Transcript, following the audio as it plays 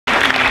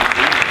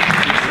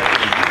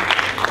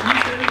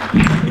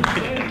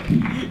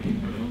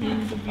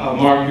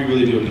Mark, we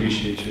really do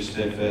appreciate your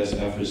steadfast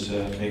efforts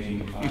to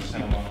making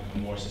Santa Monica a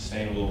more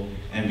sustainable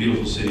and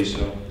beautiful city.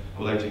 So I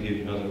would like to give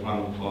you another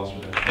round of applause for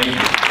that. Thank you.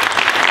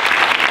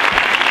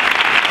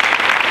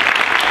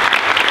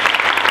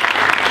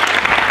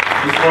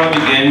 Before I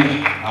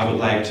begin, I would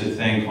like to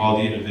thank all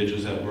the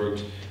individuals that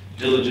worked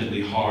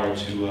diligently hard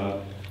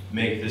to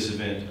make this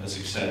event a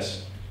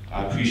success.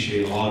 I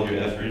appreciate all of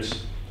your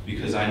efforts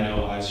because I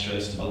know I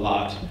stressed a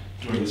lot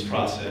during this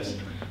process.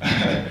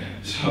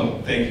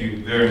 So thank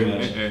you very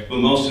much. But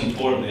most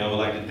importantly, I would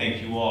like to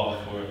thank you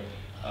all for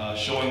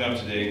showing up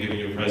today and giving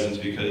your presence,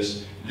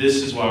 because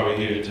this is why we're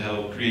here, to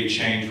help create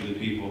change for the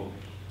people.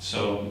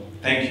 So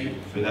thank you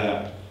for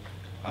that.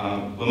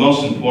 But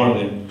most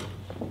importantly,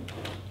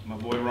 my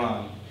boy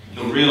Ron,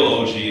 the real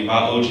OG.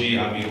 By OG,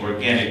 I mean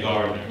organic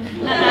gardener.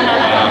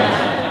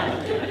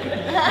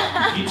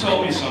 He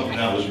told me something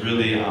that was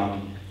really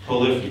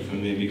prolific for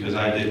me because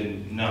I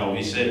didn't know.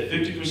 He said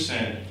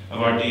 50%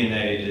 of our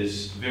DNA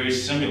is very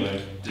similar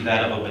to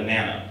that of a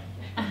banana.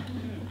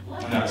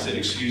 And I said,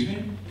 excuse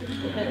me?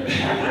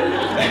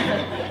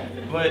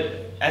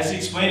 But as he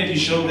explained it, he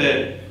showed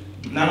that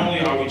not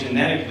only are we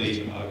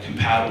genetically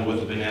compatible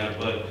with a banana,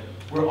 but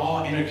we're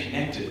all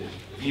interconnected.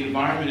 The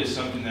environment is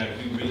something that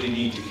we really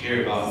need to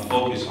care about and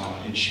focus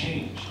on and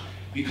change.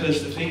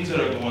 Because the things that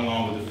are going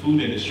on with the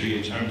food industry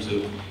in terms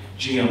of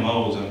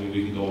GMOs, I mean,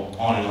 we can go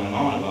on and on and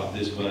on about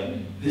this, but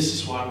this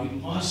is why we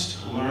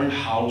must learn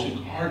how to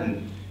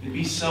garden and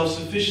be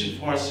self-sufficient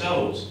for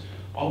ourselves,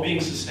 while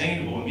being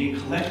sustainable and being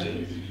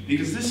collective.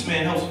 Because this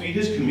man helps feed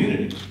his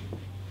community.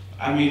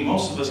 I mean,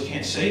 most of us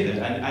can't say that,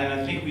 and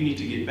I think we need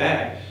to get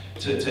back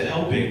to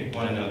helping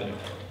one another.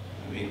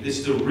 I mean, this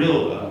is the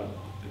real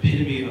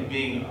epitome of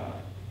being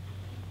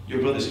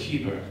your brother's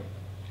keeper.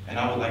 And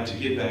I would like to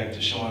get back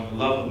to showing the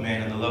love of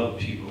man and the love of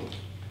people,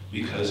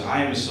 because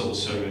I am a civil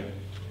servant,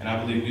 and I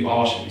believe we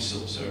all should be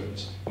civil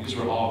servants, because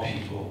we're all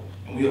people,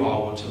 and we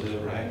all want to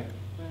live right.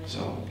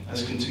 So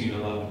let's continue to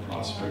love and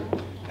prosper.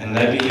 And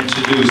let me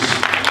introduce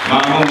my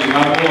homie,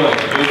 my boy,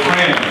 good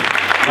friend,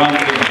 Ron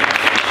Finley.